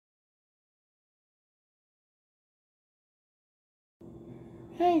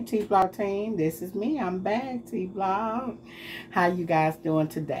Hey T-Vlog team, this is me. I'm back, T-Vlog. How you guys doing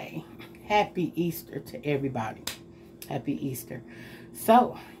today? Happy Easter to everybody. Happy Easter.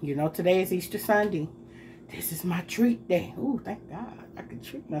 So, you know today is Easter Sunday. This is my treat day. Ooh, thank God. I can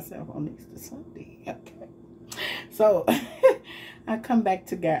treat myself on Easter Sunday. Okay. So, I come back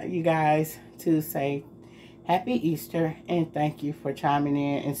to you guys to say Happy Easter and thank you for chiming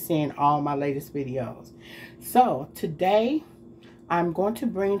in and seeing all my latest videos. So, today I'm going to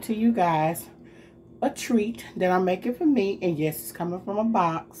bring to you guys a treat that I'm making for me. And yes, it's coming from a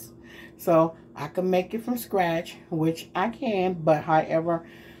box. So I can make it from scratch, which I can. But however,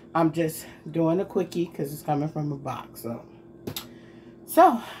 I'm just doing a quickie because it's coming from a box.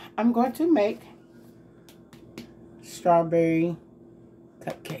 So I'm going to make strawberry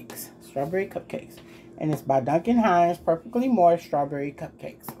cupcakes. Strawberry cupcakes. And it's by Duncan Hines, Perfectly Moist Strawberry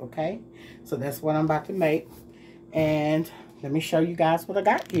Cupcakes. Okay? So that's what I'm about to make. And let me show you guys what I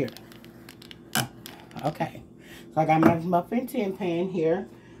got here. Okay, so I got my muffin tin pan here.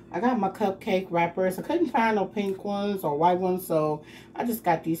 I got my cupcake wrappers. I couldn't find no pink ones or white ones, so I just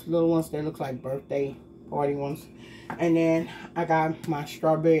got these little ones that look like birthday party ones. And then I got my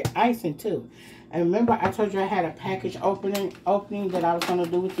strawberry icing too. And remember, I told you I had a package opening that I was going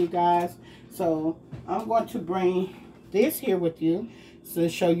to do with you guys. So I'm going to bring this here with you to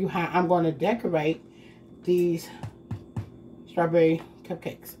show you how I'm going to decorate these strawberry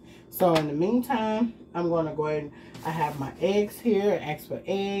cupcakes. So in the meantime, I'm going to go ahead and I have my eggs here. It asks for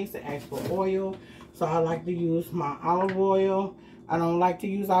eggs, it asks for oil. So I like to use my olive oil. I don't like to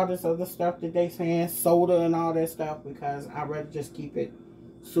use all this other stuff that they saying, soda and all that stuff, because I'd rather just keep it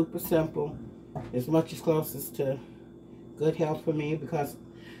super simple, as much as closest to good health for me, because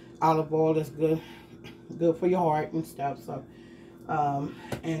olive oil is good for your heart and stuff. So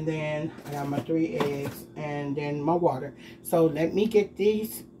and then I got my 3 eggs and then my water. So let me get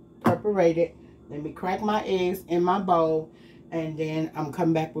these preparated. Let me crack my eggs in my bowl, and then I'm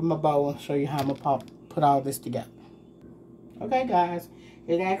coming back with my bowl and show you how I'm gonna put all this together. Okay guys,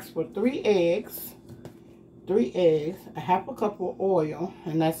 it asks for 3 eggs, a half a cup of oil,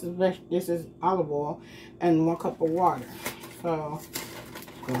 and this is olive oil, and 1 cup of water. So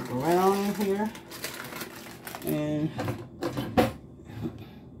I'm gonna go right on in here and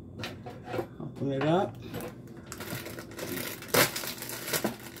open it up.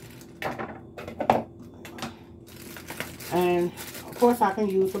 And of course I can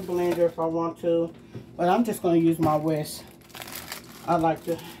use a blender if I want to, but I'm just going to use my whisk. I like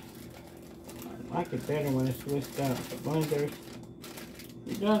it better when it's whisked up. The blender,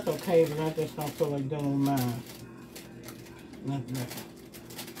 it does okay, but I just don't feel like doing mine. Nothing better.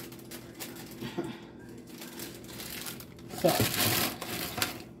 So,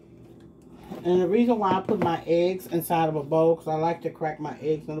 and the reason why I put my eggs inside of a bowl, because I like to crack my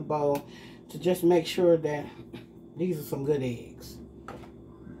eggs in a bowl to just make sure that these are some good eggs.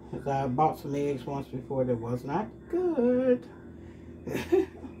 Because I bought some eggs once before that was not good.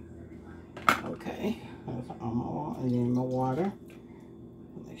 Okay, that's all my oil, and then my water.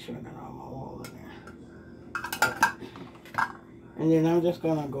 Make sure I got all my oil in there. Okay. And then I'm just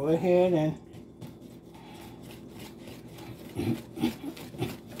gonna go ahead and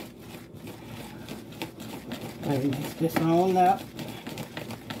mix this on up.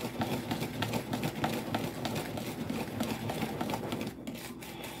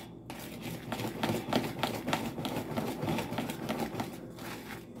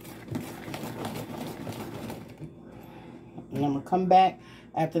 And I'm going to come back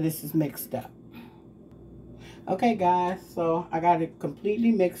after this is mixed up. Okay guys, so I got it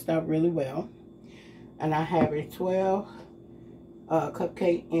completely mixed up really well. And I have a 12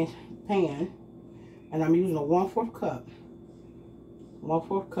 cupcake pan. And I'm using a 1/4 cup.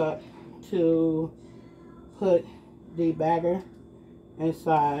 1/4 cup to put the batter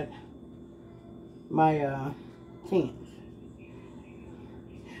inside my tins.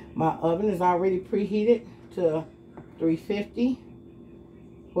 My oven is already preheated to 350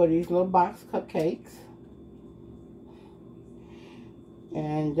 for these little box cupcakes.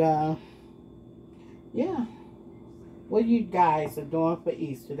 And yeah, what you guys are doing for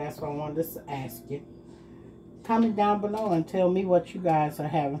Easter? That's what I wanted to ask you. Comment down below and tell me what you guys are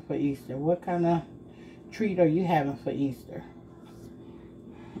having for Easter. What kind of treat are you having for Easter?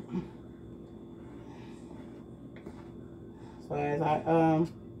 So as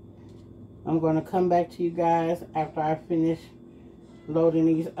I'm going to come back to you guys after I finish loading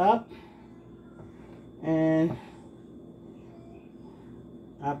these up, and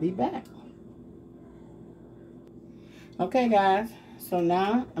I'll be back. Okay guys, so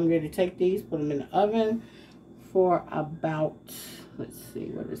now I'm going to take these, put them in the oven for about, let's see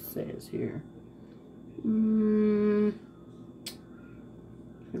what it says here. We're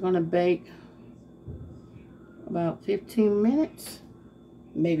gonna bake about 15 minutes,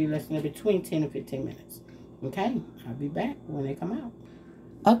 maybe less than between 10 and 15 minutes. Okay, I'll be back when they come out.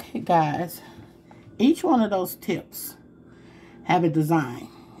 Okay, guys, each one of those tips have a design,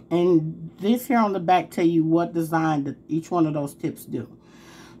 and this here on the back tell you what design that each one of those tips do.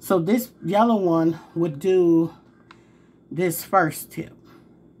 So this yellow one would do this first tip.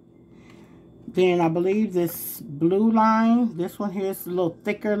 Then I believe this blue line, this one here is a little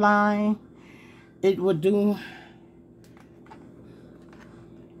thicker line, it would do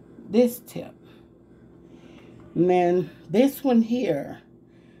this tip. And then this one here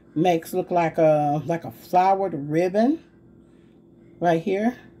makes look like a flowered ribbon right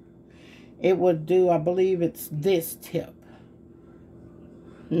here. It would do, I believe it's this tip.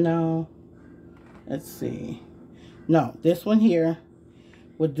 No, let's see. No, this one here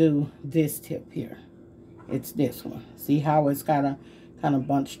would do this tip here. It's this one. See how it's kind of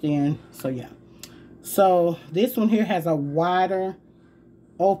bunched in? So yeah. So this one here has a wider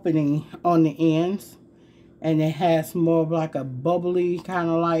opening on the ends, and it has more of like a bubbly kind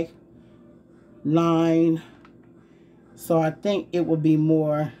of like line. So I think it would be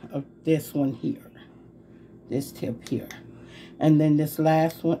more of this one here, this tip here. And then this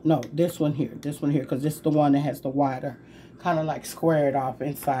last one, no, this one here, because this is the one that has the wider, kind of like squared off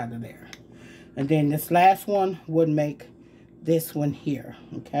inside of there. And then this last one would make this one here,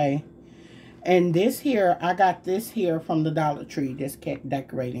 okay? And this here, I got this here from the Dollar Tree, this cake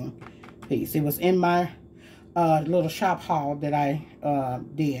decorating piece. It was in my little shop haul that I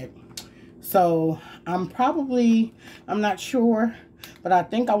did. So I'm not sure, but I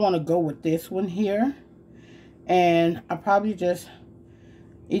think I want to go with this one here. And I probably just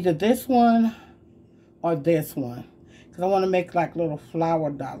either this one or this one, because I want to make like little flower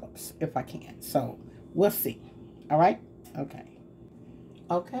dollops if I can. So we'll see. All right.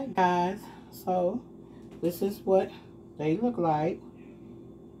 Okay guys, so this is what they look like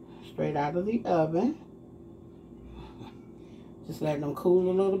straight out of the oven. Just letting them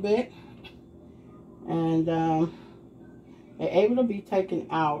cool a little bit, and they're able to be taken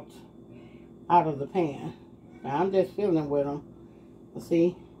out of the pan. Now I'm just fiddling with them.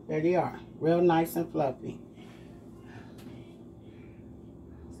 See, there they are, real nice and fluffy.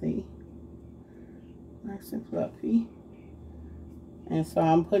 See, nice and fluffy. And so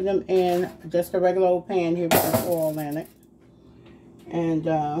I'm putting them in just a regular old pan here with some oil in it, and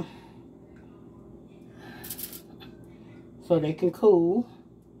so they can cool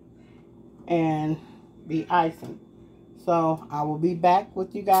and be icing. So I will be back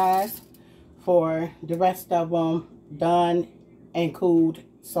with you guys for the rest of them done and cooled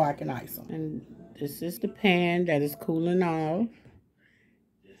so I can ice them. And this is the pan that is cooling off.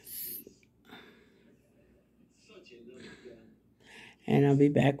 And I'll be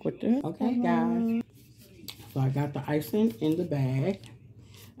back with the... Okay, guys. So I got the icing in the bag.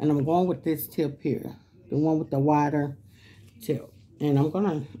 And I'm going with this tip here. The one with the wider tip. And I'm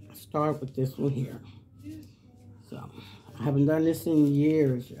going to start with this one here. So, I haven't done this in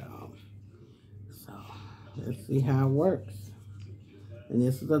years, y'all. So, let's see how it works. And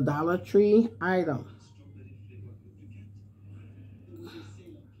this is a Dollar Tree item.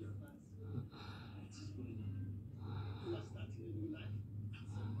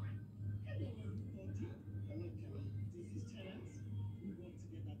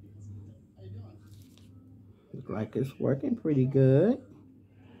 Looks like it's working pretty good.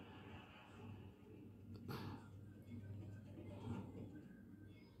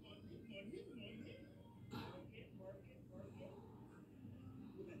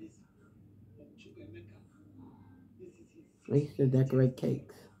 I used to decorate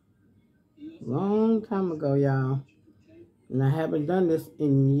cakes long time ago, y'all, and I haven't done this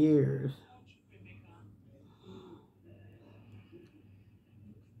in years.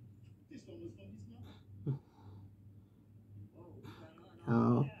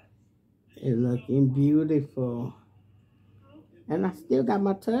 Oh, it's looking beautiful, and I still got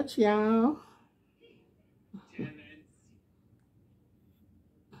my touch, y'all.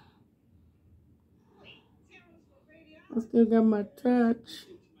 I still got my touch.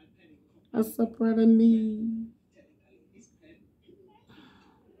 I'm so proud of me.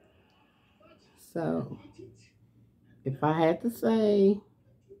 So, if I had to say,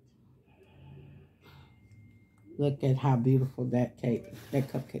 look at how beautiful that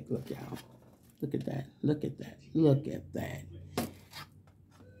cupcake look, y'all. Look at that, look at that, look at that.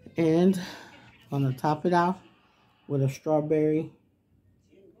 And I'm gonna top it off with a strawberry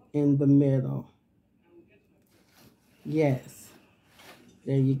in the middle. Yes,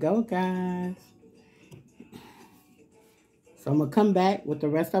 There you go, guys. So I'm going to come back with the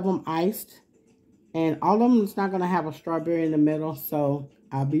rest of them iced. And all of them is not going to have a strawberry in the middle. So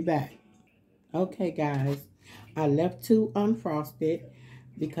I'll be back. Okay, guys. I left two unfrosted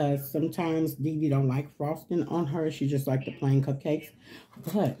because sometimes Dee Dee don't like frosting on her. She just like the plain cupcakes.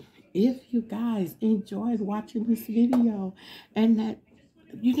 But if you guys enjoyed watching this video and that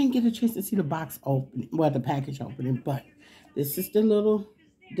you didn't get a chance to see the box open, well, the package opening, but this is the little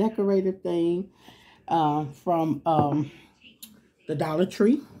decorative thing from the Dollar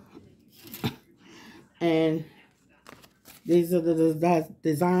Tree. And these are the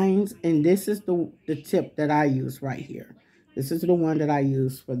designs, and this is the tip that I use right here. This is the one that I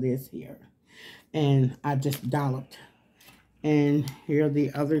use for this here. And I just dolloped. And here are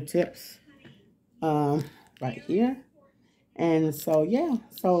the other tips right here. And so, yeah.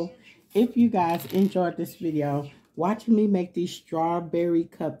 So, if you guys enjoyed this video, watching me make these strawberry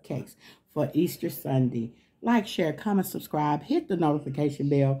cupcakes for Easter Sunday, like, share, comment, subscribe, hit the notification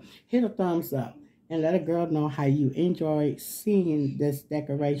bell, hit a thumbs up, and let a girl know how you enjoy seeing this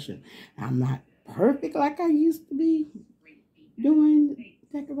decoration. I'm not perfect like I used to be doing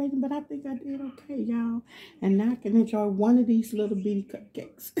decorating, but I think I did okay, y'all. And now I can enjoy one of these little bitty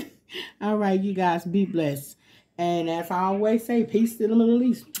cupcakes. All right, you guys, be blessed. And as I always say, peace to the Middle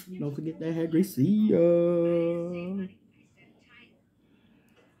East. Don't forget that hair grease. See ya.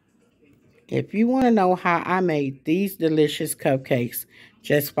 If you want to know how I made these delicious cupcakes,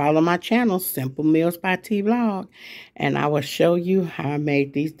 just follow my channel, Simple Meals by T Vlog, and I will show you how I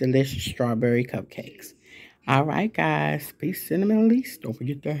made these delicious strawberry cupcakes. All right, guys. Peace in the Middle East. Don't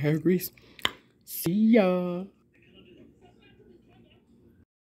forget that hair grease. See ya.